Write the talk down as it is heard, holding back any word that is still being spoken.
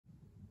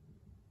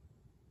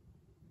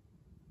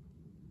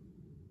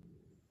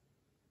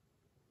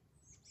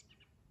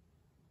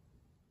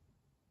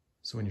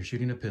So when you're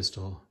shooting a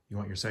pistol, you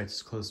want your sights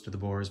as close to the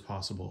bore as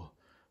possible,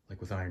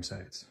 like with iron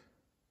sights.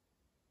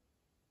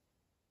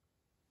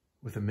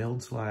 With a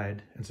milled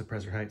slide and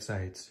suppressor height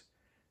sights,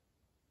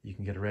 you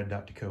can get a red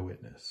dot to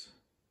co-witness.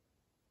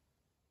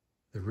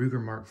 The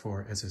Ruger Mark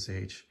IV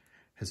SSH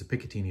has a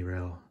picatinny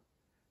rail,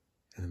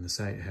 and then the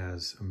sight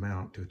has a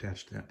mount to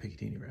attach to that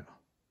picatinny rail.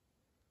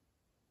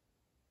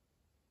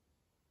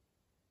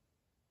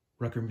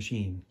 Rucker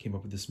Machine came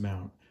up with this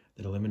mount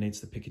that eliminates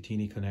the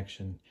picatinny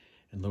connection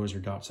and lowers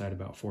your dot sight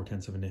about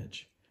 4/10 of an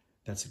inch.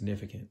 That's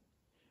significant.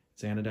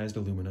 It's anodized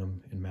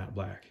aluminum in matte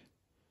black.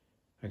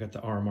 I got the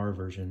RMR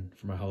version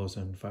for my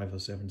Holosun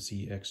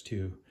 507C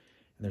X2, and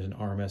there's an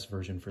RMS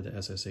version for the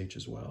SSH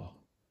as well.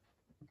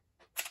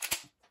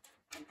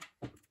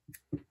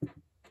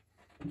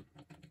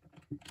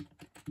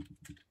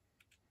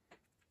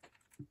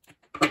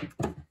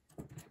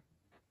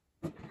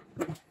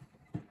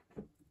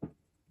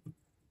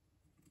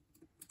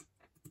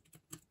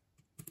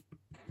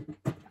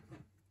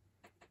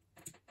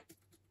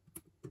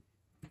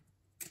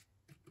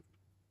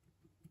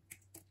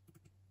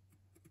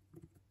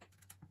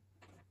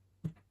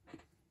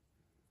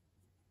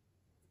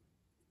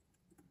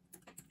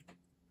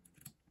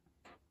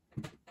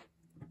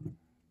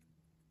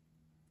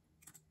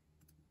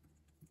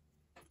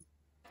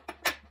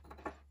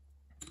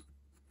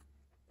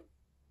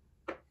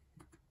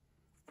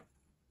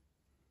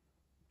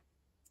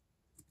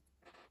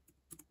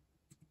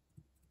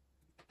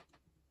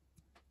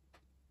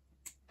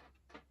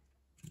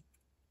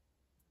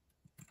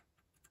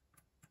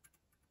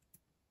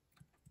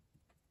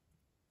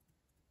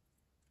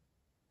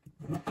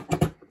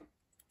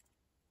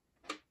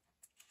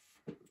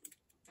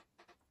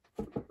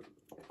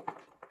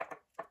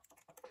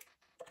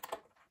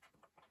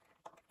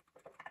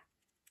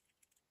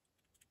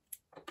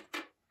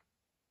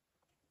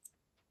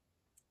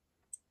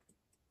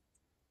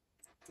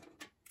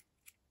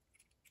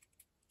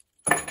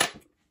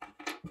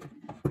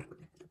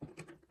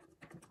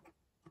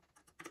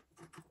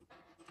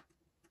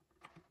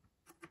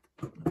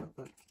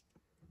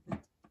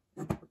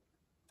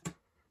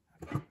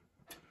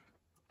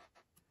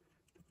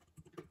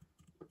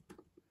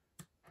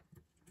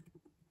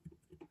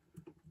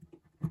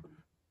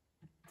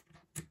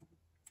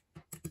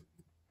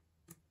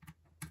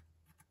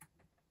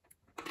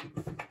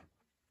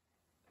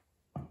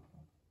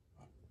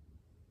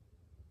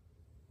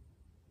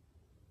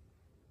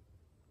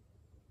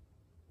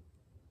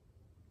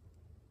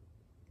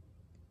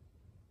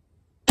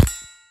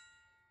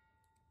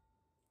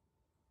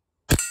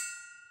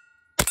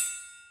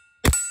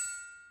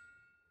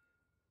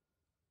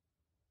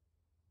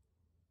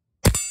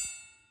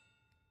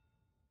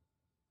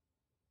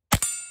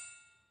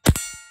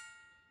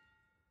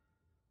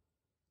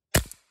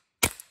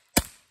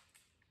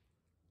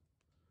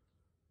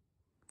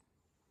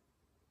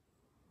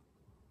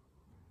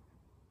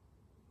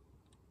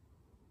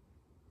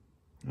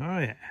 Oh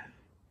yeah.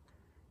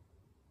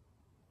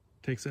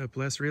 Takes up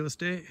less real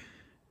estate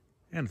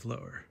and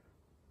floor.